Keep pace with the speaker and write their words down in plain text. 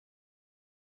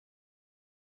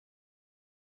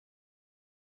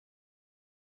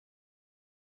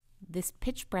This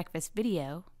Pitch Breakfast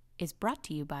video is brought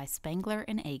to you by Spangler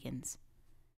and Agins.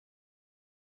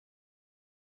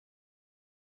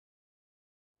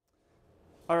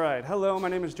 All right, hello, my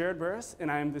name is Jared Burris, and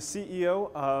I am the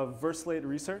CEO of Versilate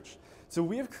Research. So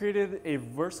we have created a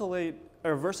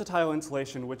versatile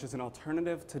insulation, which is an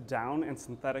alternative to down and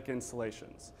synthetic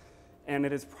insulations. And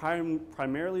it is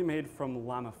primarily made from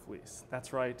llama fleece.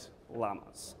 That's right,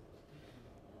 llamas.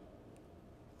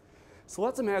 So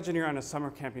let's imagine you're on a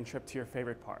summer camping trip to your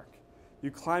favorite park.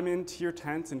 You climb into your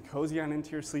tent and cozy on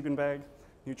into your sleeping bag.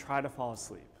 You try to fall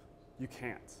asleep. You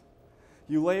can't.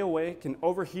 You lay awake and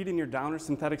overheat in your down or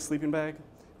synthetic sleeping bag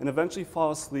and eventually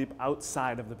fall asleep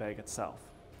outside of the bag itself.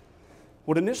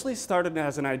 What initially started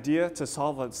as an idea to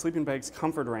solve a sleeping bag's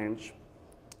comfort range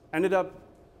ended up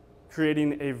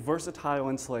creating a versatile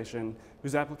insulation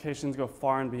whose applications go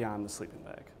far and beyond the sleeping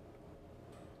bag.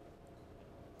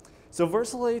 So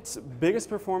Versilate's biggest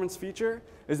performance feature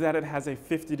is that it has a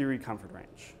 50-degree comfort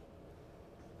range.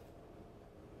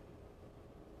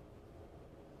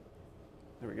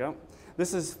 There we go.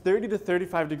 This is 30 to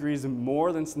 35 degrees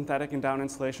more than synthetic and down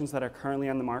insulations that are currently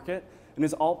on the market, and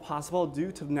is all possible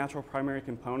due to the natural primary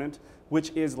component,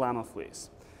 which is llama fleece.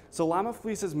 So llama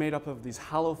fleece is made up of these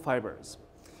hollow fibers,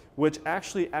 which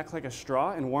actually act like a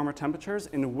straw in warmer temperatures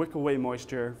and wick away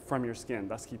moisture from your skin,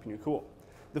 thus keeping you cool.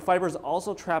 The fibers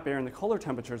also trap air in the colder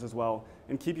temperatures as well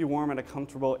and keep you warm at a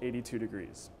comfortable 82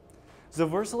 degrees. So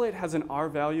Versilate has an R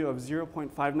value of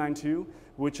 0.592,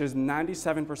 which is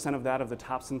 97% of that of the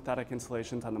top synthetic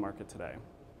insulations on the market today.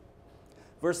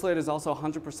 Versilate is also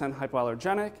 100%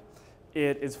 hypoallergenic.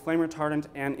 It is flame retardant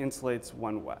and insulates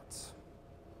when wet.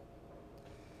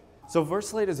 So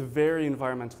Versilate is very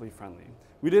environmentally friendly.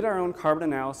 We did our own carbon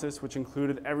analysis, which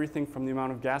included everything from the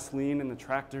amount of gasoline in the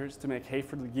tractors to make hay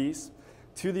for the geese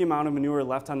to the amount of manure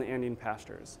left on the Andean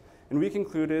pastures. And we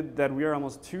concluded that we are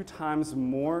almost 2 times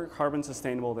more carbon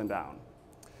sustainable than down.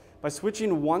 By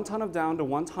switching 1 ton of down to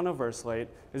 1 ton of Versilate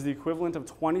is the equivalent of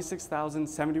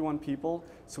 26,071 people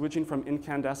switching from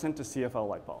incandescent to CFL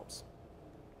light bulbs.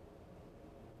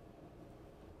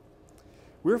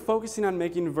 We're focusing on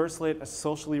making Versilate a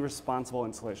socially responsible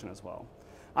insulation as well.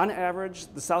 On average,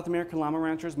 the South American llama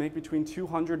ranchers make between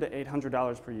 $200 to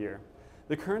 $800 per year.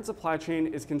 The current supply chain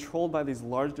is controlled by these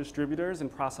large distributors and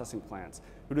processing plants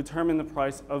who determine the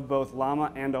price of both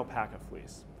llama and alpaca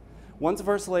fleece. Once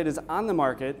Versilate is on the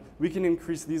market, we can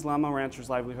increase these llama ranchers'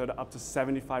 livelihood up to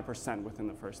 75% within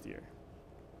the first year.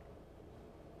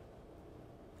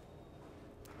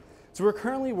 So we're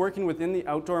currently working within the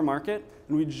outdoor market,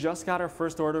 and we just got our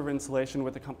first order of insulation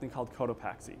with a company called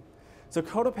Cotopaxi. So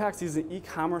Cotopaxi is an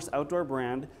e-commerce outdoor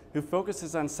brand who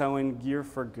focuses on selling gear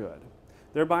for good.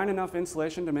 They're buying enough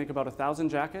insulation to make about 1,000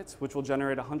 jackets, which will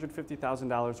generate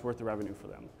 $150,000 worth of revenue for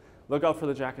them. Look out for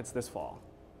the jackets this fall.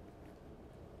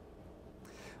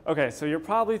 Okay, so you're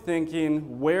probably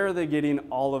thinking, where are they getting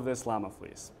all of this llama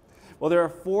fleece? Well, there are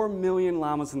 4 million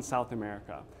llamas in South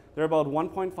America. There are about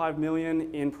 1.5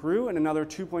 million in Peru and another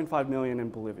 2.5 million in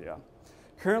Bolivia.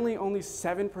 Currently, only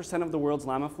 7% of the world's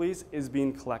llama fleece is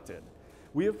being collected.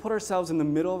 We have put ourselves in the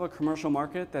middle of a commercial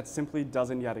market that simply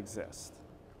doesn't yet exist.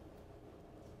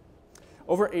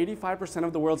 Over 85%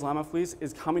 of the world's llama fleece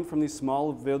is coming from these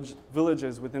small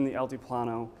villages within the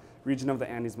Altiplano region of the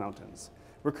Andes Mountains.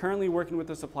 We're currently working with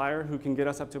a supplier who can get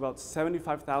us up to about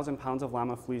 75,000 pounds of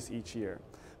llama fleece each year.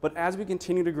 But as we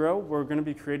continue to grow, we're going to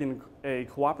be creating a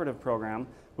cooperative program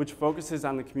which focuses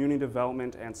on the community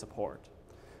development and support.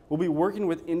 We'll be working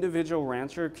with individual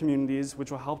rancher communities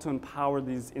which will help to empower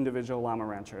these individual llama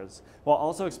ranchers, while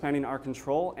also expanding our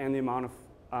control and the amount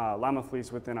of llama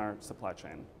fleece within our supply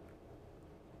chain.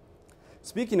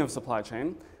 Speaking of supply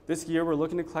chain, this year we're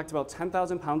looking to collect about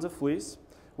 10,000 pounds of fleece.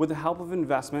 With the help of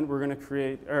investment, we're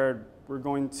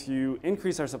going to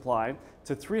increase our supply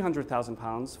to 300,000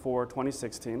 pounds for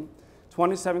 2016.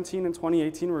 2017 and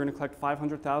 2018, we're going to collect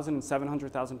 500,000 and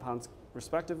 700,000 pounds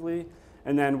respectively.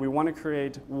 And then we want to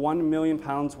create 1 million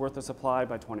pounds worth of supply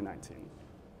by 2019.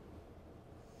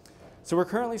 So we're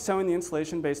currently selling the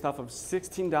insulation based off of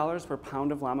 $16 per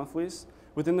pound of llama fleece.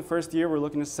 Within the first year, we're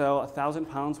looking to sell 1,000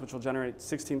 pounds, which will generate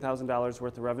 $16,000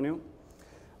 worth of revenue.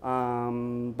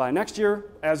 By next year,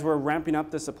 as we're ramping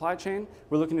up the supply chain,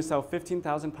 we're looking to sell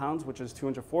 15,000 pounds, which is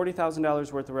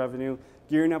 $240,000 worth of revenue,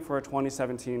 gearing up for our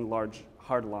 2017 large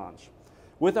hard launch.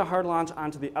 With a hard launch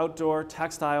onto the outdoor,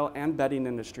 textile, and bedding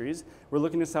industries, we're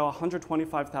looking to sell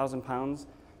 125,000 pounds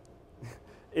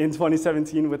in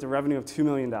 2017 with a revenue of $2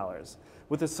 million.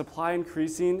 With the supply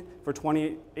increasing for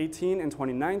 2018 and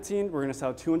 2019, we're going to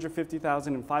sell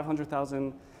 250,000 and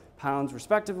 500,000 pounds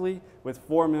respectively, with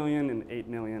 $4 million and $8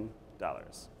 million.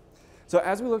 So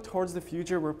as we look towards the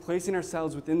future, we're placing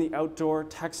ourselves within the outdoor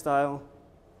textile.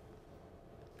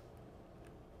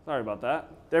 Sorry about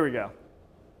that. There we go.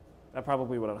 That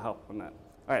probably would have helped, wouldn't it?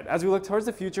 All right, as we look towards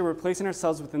the future, we're placing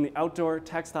ourselves within the outdoor,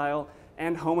 textile,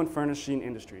 and home and furnishing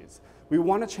industries. We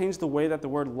want to change the way that the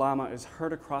word llama is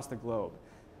heard across the globe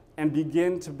and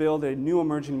begin to build a new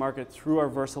emerging market through our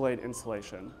Versilate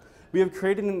installation. We have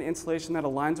created an installation that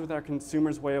aligns with our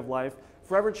consumers' way of life,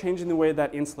 forever changing the way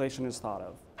that installation is thought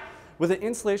of. With an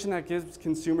installation that gives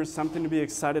consumers something to be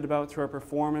excited about through our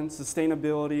performance,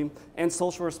 sustainability, and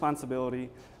social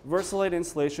responsibility, Versilate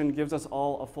installation gives us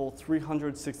all a full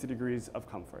 360 degrees of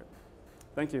comfort.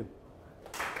 Thank you.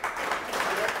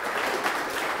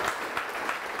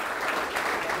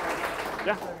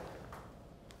 Yeah.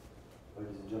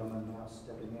 Ladies and gentlemen, now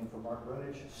stepping in for Mark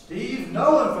Brunage, Steve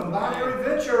Nolan from Binary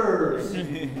Ventures.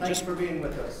 Thanks for being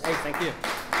with us. Hey, thank you.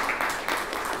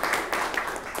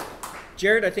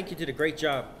 Jared, I think you did a great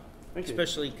job. Thank you.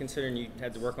 Especially considering you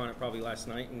had to work on it probably last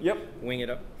night and wing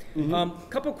it up. Mm-hmm.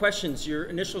 Couple questions. Your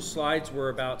initial slides were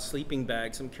about sleeping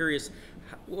bags. I'm curious,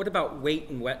 what about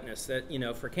weight and wetness? That, you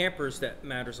know, for campers that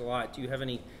matters a lot. Do you have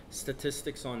any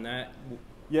statistics on that?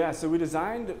 Yeah, so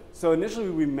initially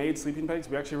we made sleeping bags.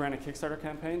 We actually ran a Kickstarter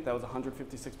campaign that was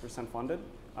 156% funded,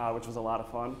 which was a lot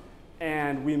of fun.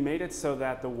 And we made it so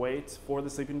that the weight for the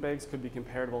sleeping bags could be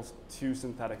comparable to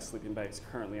synthetic sleeping bags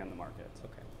currently on the market.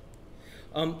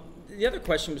 Okay. The other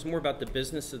question was more about the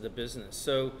business of the business.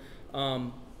 So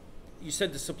you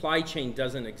said the supply chain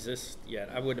doesn't exist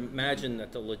yet. I would imagine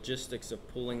that the logistics of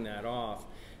pulling that off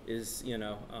is, you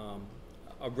know,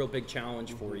 a real big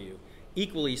challenge for you.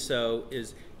 Equally so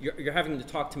is you're having to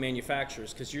talk to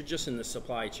manufacturers because you're just in the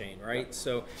supply chain, right?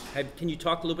 So can you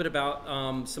talk a little bit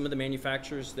about some of the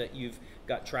manufacturers that you've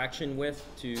got traction with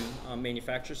to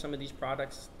manufacture some of these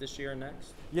products this year and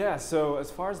next? Yeah, so as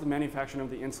far as the manufacturing of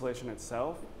the insulation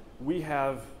itself, we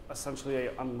have essentially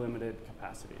an unlimited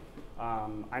capacity.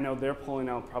 I know they're pulling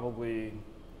out probably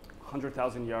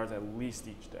 100,000 yards at least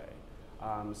each day.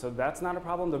 So that's not a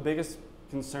problem. The biggest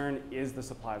concern is the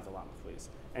supply of the llama fleece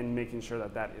and making sure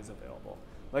that that is available.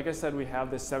 Like I said, we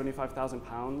have this 75,000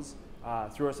 pounds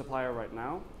through our supplier right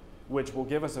now, which will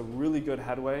give us a really good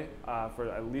headway for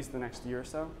at least the next year or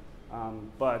so.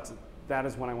 But that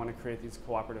is when I want to create these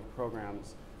cooperative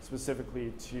programs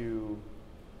specifically to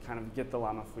kind of get the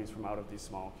llama fleece from out of these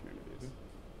small communities.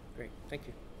 Great, thank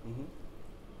you. Mm-hmm.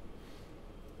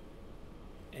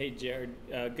 Hey Jared,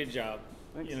 good job.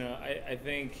 Thanks. You know, I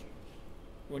think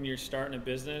when you're starting a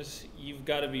business, you've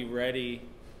got to be ready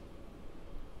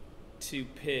to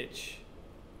pitch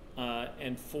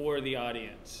and for the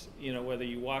audience. You know, whether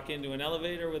you walk into an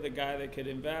elevator with a guy that could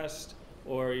invest,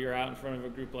 or you're out in front of a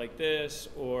group like this,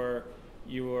 or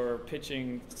you're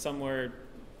pitching somewhere,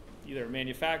 either a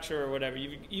manufacturer or whatever,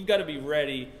 you've got to be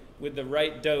ready with the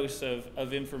right dose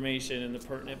of information and the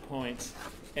pertinent points.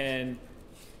 And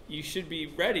you should be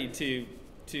ready to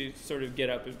sort of get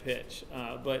up and pitch.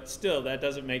 But still, that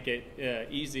doesn't make it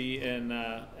easy, and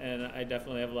I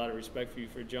definitely have a lot of respect for you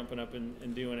for jumping up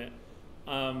and doing it.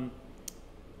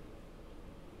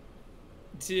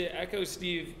 To echo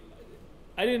Steve,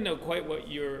 I didn't know quite what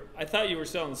I thought you were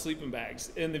selling sleeping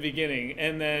bags in the beginning,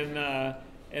 and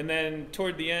then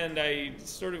toward the end, I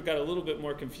sort of got a little bit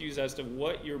more confused as to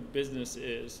what your business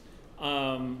is.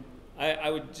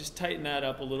 I would just tighten that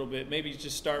up a little bit. Maybe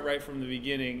just start right from the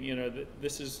beginning. You know,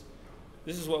 this is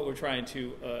what we're trying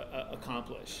to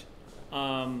accomplish.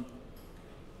 I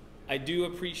do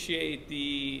appreciate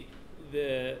the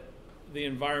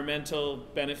environmental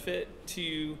benefit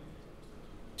to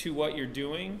what you're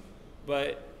doing,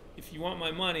 but if you want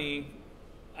my money,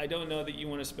 I don't know that you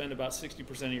want to spend about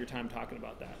 60% of your time talking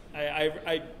about that.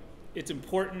 It's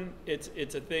important.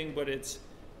 It's a thing, but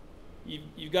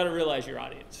you've got to realize your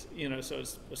audience, you know, so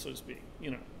to speak.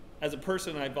 You know, as a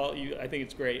person, I think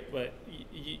it's great, but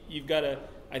you've got to,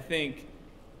 I think,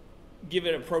 give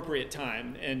it appropriate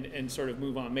time and sort of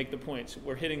move on, make the points.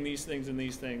 We're hitting these things and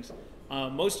these things.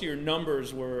 Most of your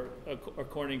numbers were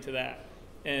according to that,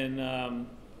 and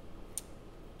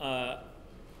I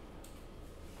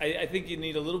think you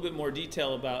need a little bit more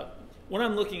detail about what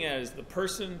I'm looking at is the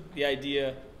person, the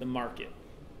idea, the market,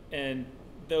 and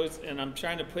I'm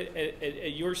trying to put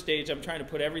at your stage. I'm trying to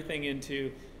put everything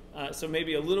into so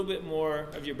maybe a little bit more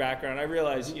of your background. I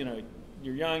realize, you know,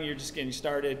 you're young, you're just getting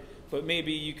started, but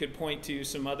maybe you could point to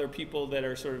some other people that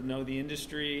are sort of know the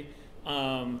industry.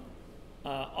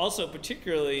 Also,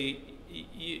 particularly,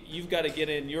 you've got to get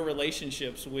in your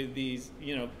relationships with these,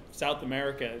 you know, South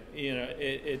America. You know,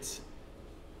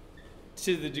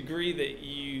 to the degree that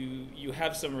you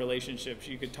have some relationships,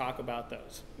 you could talk about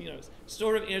those. You know,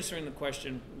 sort of answering the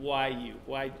question, why you?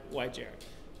 Why Jared?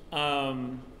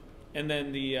 And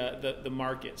then the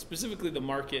market, specifically the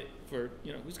market for,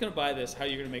 you know, who's going to buy this, how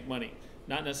you're going to make money,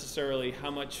 not necessarily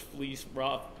how much fleece,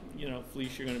 raw, you know,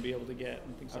 fleece you're going to be able to get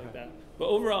and things like that. But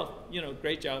overall, you know,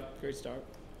 great job, great start.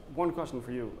 One question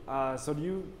for you. So do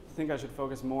you think I should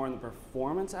focus more on the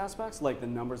performance aspects, like the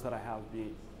numbers that I have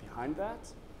behind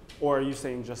that? Or are you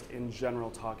saying just in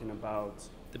general talking about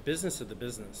The business of the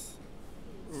business.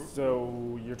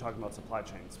 So you're talking about supply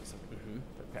chain specifically?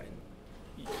 Mm-hmm. Okay.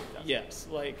 Yes,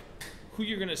 like who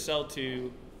you're going to sell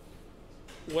to,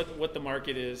 what the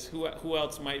market is, who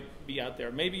else might be out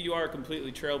there. Maybe you are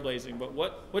completely trailblazing, but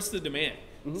what's the demand?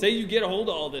 Mm-hmm. Say you get a hold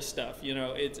of all this stuff, you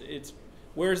know, it's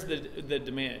where's the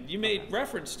demand? You made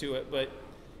reference to it, but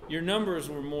your numbers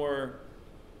were more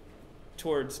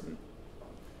towards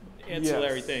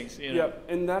ancillary things. You know? Yep,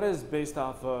 and that is based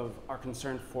off of our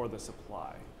concern for the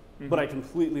supply. Mm-hmm. But I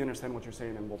completely understand what you're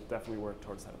saying, and we'll definitely work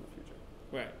towards that in the future.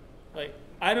 Right. Like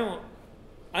I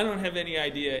don't have any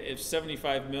idea if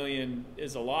 75 million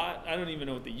is a lot. I don't even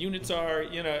know what the units are.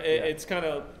 You know, it's kind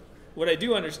of what I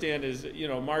do understand is, you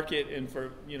know, market and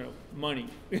for, you know, money,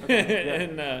 okay.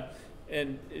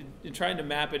 and trying to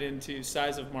map it into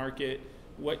size of market,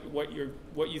 what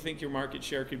you think your market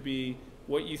share could be,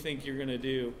 what you think you're going to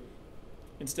do,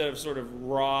 instead of sort of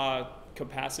raw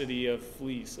capacity of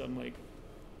fleece. I'm like,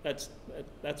 that's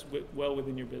well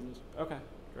within your business. Okay,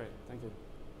 great, thank you.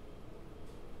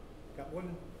 Got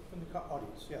one from the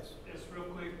audience, yes. Just real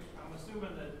quick, I'm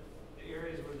assuming that the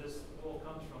areas where this wool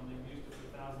comes from, they've used it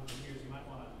for thousands of years. You might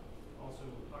want to also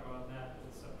talk about that.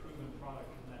 It's a proven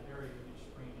product in that area if you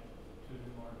just bring it to a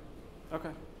new market.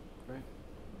 Okay, great.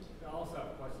 I also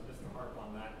have a question just to harp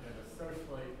on that. You know, the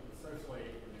socially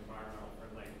and environmental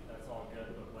friendly, that's all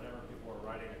good, but whenever people are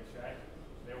writing a check,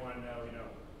 they want to know, you know,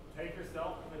 take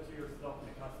yourself, put yourself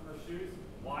in the customer's shoes.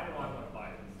 Why do I want to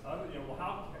buy this? You know, well,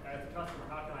 how, as a customer,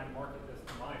 how can I market this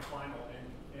to my final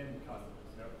end customers?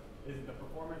 You know, is it the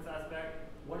performance aspect?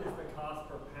 What is the cost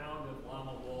per pound of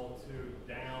llama wool to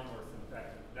down or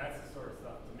synthetic? That's the sort of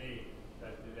stuff to me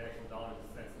that the actual dollars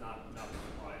and cents, not the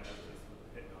supply. That's just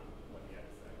hitting on what you had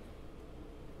to say.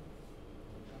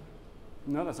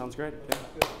 No, that sounds great. Okay.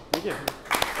 Thank you.